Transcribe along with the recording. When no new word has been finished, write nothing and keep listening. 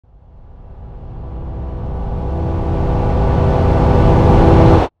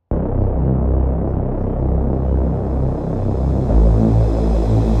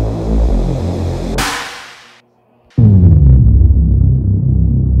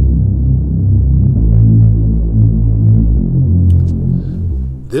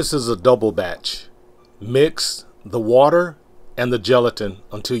This is a double batch. Mix the water and the gelatin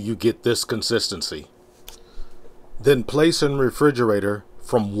until you get this consistency. Then place in refrigerator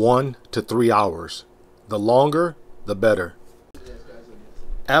from 1 to 3 hours. The longer, the better.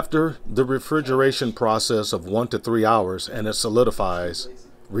 After the refrigeration process of 1 to 3 hours and it solidifies,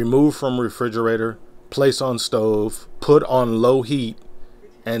 remove from refrigerator, place on stove, put on low heat,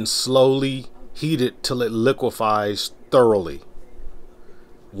 and slowly heat it till it liquefies thoroughly.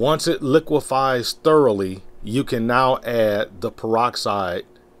 Once it liquefies thoroughly, you can now add the peroxide.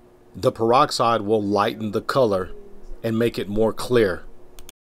 The peroxide will lighten the color and make it more clear.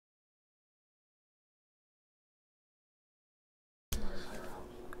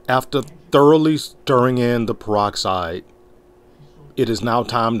 After thoroughly stirring in the peroxide, it is now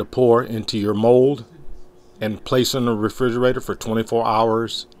time to pour into your mold and place in the refrigerator for 24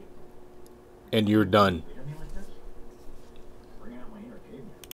 hours, and you're done.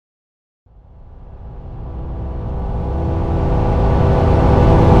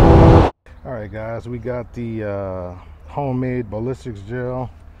 All right, guys, we got the homemade ballistics gel.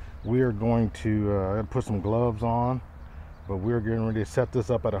 We are going to put some gloves on, but we're getting ready to set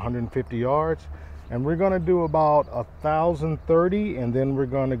this up at 150 yards, and we're going to do about 1,030, and then we're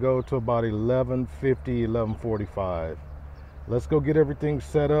going to go to about 1150, 1145. Let's go get everything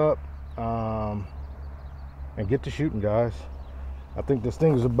set up and get to shooting, guys. I think this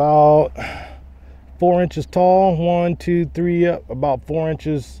thing is about 4 inches tall. 1, 2, 3, up about 4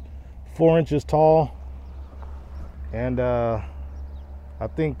 inches tall, and I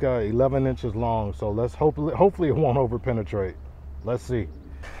think 11 inches long. So let's hopefully it won't over penetrate. Let's see.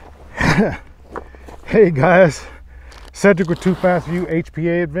 Hey guys, Cedric with Too Fast View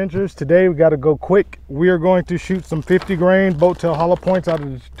H.P.A. Adventures. Today we got to go quick. We are going to shoot some 50 grain boat tail hollow points out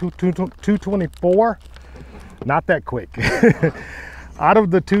of the 224. Not that quick. Out of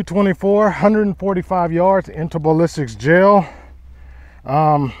the 224, 145 yards into ballistics gel.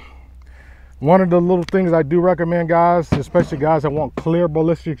 One of the little things I do recommend, guys, especially guys that want clear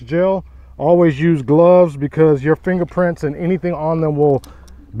ballistics gel, always use gloves, because your fingerprints and anything on them will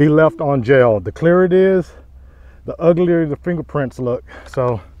be left on gel. The clearer it is, the uglier the fingerprints look.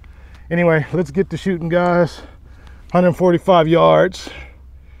 So anyway, let's get to shooting, guys. 145 yards.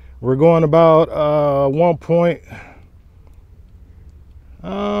 We're going about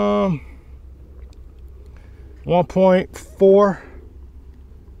 1.4.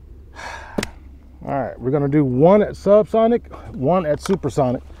 All right, we're gonna do one at subsonic, one at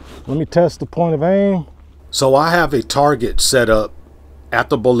supersonic. Let me test the point of aim. So I have a target set up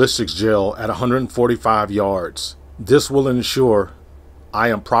at the ballistics gel at 145 yards. This will ensure I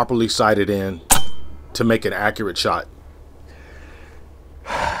am properly sighted in to make an accurate shot.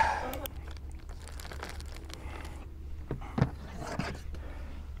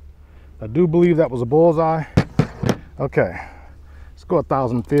 I do believe that was a bullseye. Okay, let's go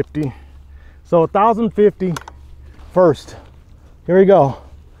 1,050. So 1,050 first. Here we go.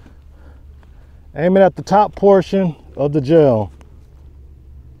 Aiming at the top portion of the gel.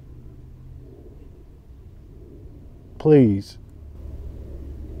 Please.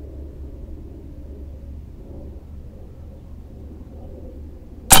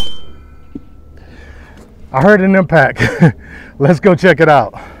 I heard an impact. Let's go check it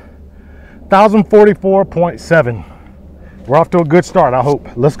out. 1,044.7. We're off to a good start, I hope.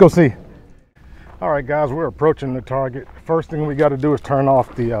 Let's go see. All right, guys, we're approaching the target. First thing we got to do is turn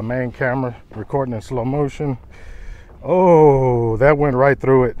off the main camera, recording in slow motion. Oh, that went right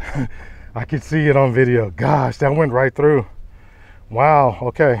through it. I could see it on video. Gosh, that went right through. Wow.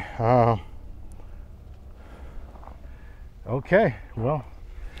 Okay. Okay. Well,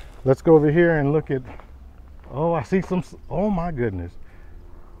 let's go over here and look at. Oh, I see some. Oh my goodness.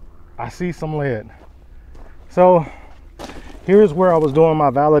 I see some lead. So here's where I was doing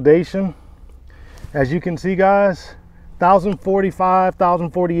my validation. As you can see, guys, 1,045,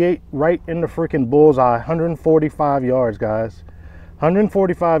 1,048 right in the freaking bullseye. 145 yards, guys.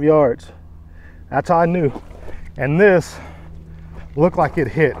 145 yards. That's how I knew. And this looked like it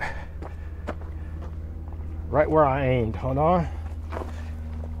hit right where I aimed. Hold on.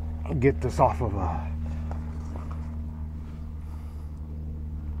 I'll get this off of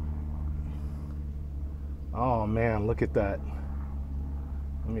Oh man, look at that.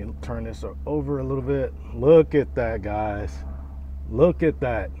 Let me turn this over a little bit. Look at that, guys. Look at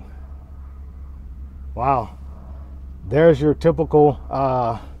that. Wow. There's your typical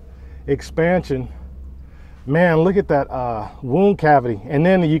expansion. Man, look at that wound cavity. And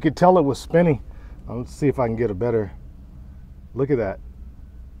then you could tell it was spinning. Let's see if I can get a better. Look at that.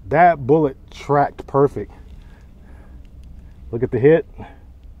 That bullet tracked perfect. Look at the hit.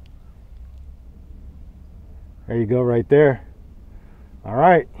 There you go, right there. All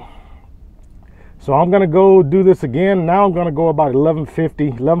right. So I'm gonna go do this again. Now I'm gonna go about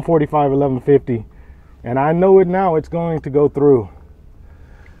 11:50, 11:45, 11:50. And I know it now, it's going to go through.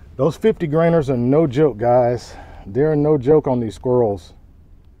 Those 50 grainers are no joke, guys. They're no joke on these squirrels.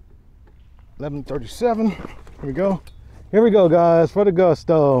 11:37, here we go. Here we go, guys, for the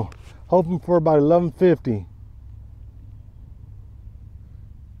gusto. Hoping for about 11:50.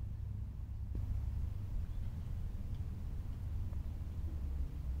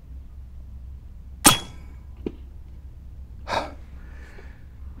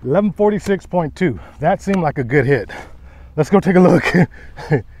 $11:46.2. That seemed like a good hit. Let's go take a look.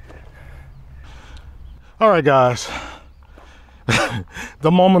 All right, guys. The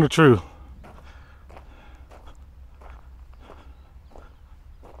moment of truth.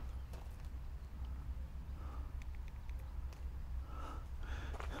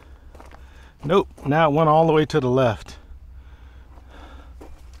 Nope, now it went all the way to the left.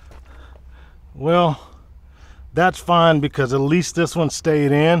 Well, that's fine because at least this one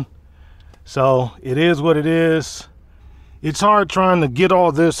stayed in. So it is what it is. It's hard trying to get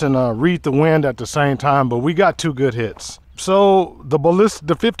all this and read the wind at the same time, but we got two good hits. So the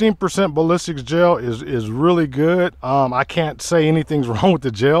 15% ballistics gel is really good. I can't say anything's wrong with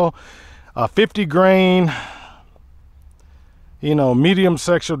the gel. 50 grain, you know, medium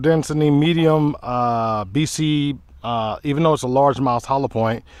sexual density, medium BC, even though it's a largemouth hollow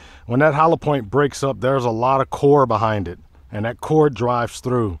point, when that hollow point breaks up, there's a lot of core behind it, and that core drives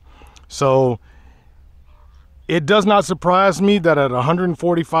through. So it does not surprise me that at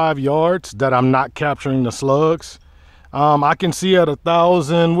 145 yards that I'm not capturing the slugs. I can see at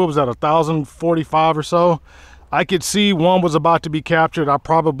 1,000, what was that, 1,045 or so, I could see one was about to be captured. I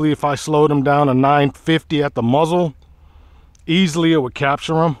probably, if I slowed him down to 950 at the muzzle, easily it would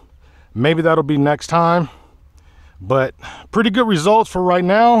capture them. Maybe that'll be next time, but pretty good results for right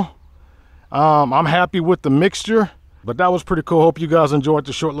now. I'm happy with the mixture, but that was pretty cool. Hope you guys enjoyed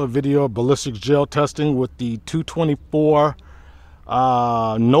the short little video of ballistics gel testing with the 224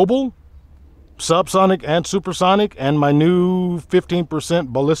 Noble subsonic and supersonic, and my new 15%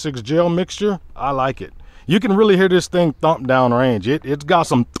 ballistics gel mixture. I like it. You can really hear this thing thump down range. It's got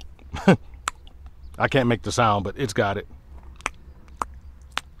some I can't make the sound, but it's got it.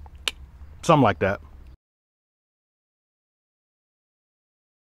 Something like that.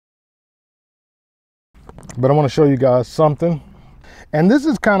 But I want to show you guys something. And this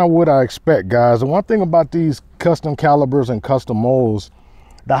is kind of what I expect, guys. The one thing about these custom calibers and custom molds,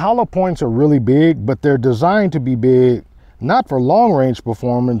 the hollow points are really big, but they're designed to be big, not for long range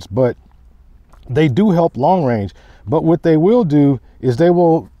performance, but they do help long range. But what they will do is they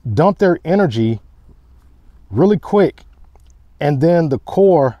will dump their energy really quick, and then the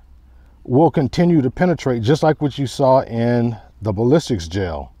core will continue to penetrate, just like what you saw in the ballistics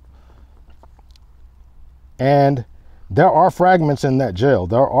gel. And there are fragments in that gel.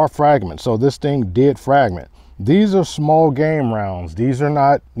 There are fragments. So this thing did fragment. These are small game rounds. These are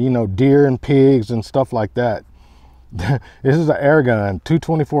not, you know, deer and pigs and stuff like that. This is an air gun,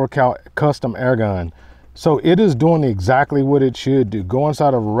 224 cal custom air gun. So it is doing exactly what it should do. Go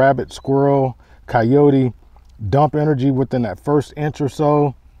inside of a rabbit, squirrel, coyote, dump energy within that first inch or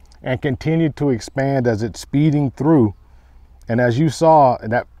so, and continue to expand as it's speeding through. And as you saw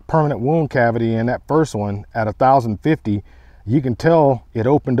in that permanent wound cavity in that first one at 1,050, you can tell it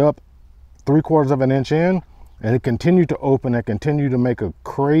opened up 3/4 of an inch in, and it continued to open and continue to make a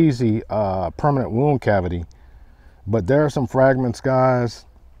crazy permanent wound cavity. But there are some fragments, guys.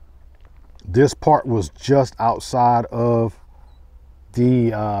 This part was just outside of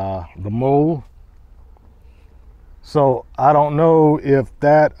the mold. So I don't know if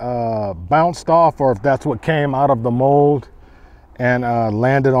that bounced off or if that's what came out of the mold and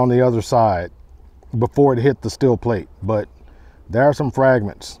landed on the other side before it hit the steel plate. But there are some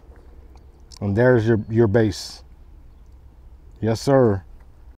fragments, and there's your base. Yes, sir.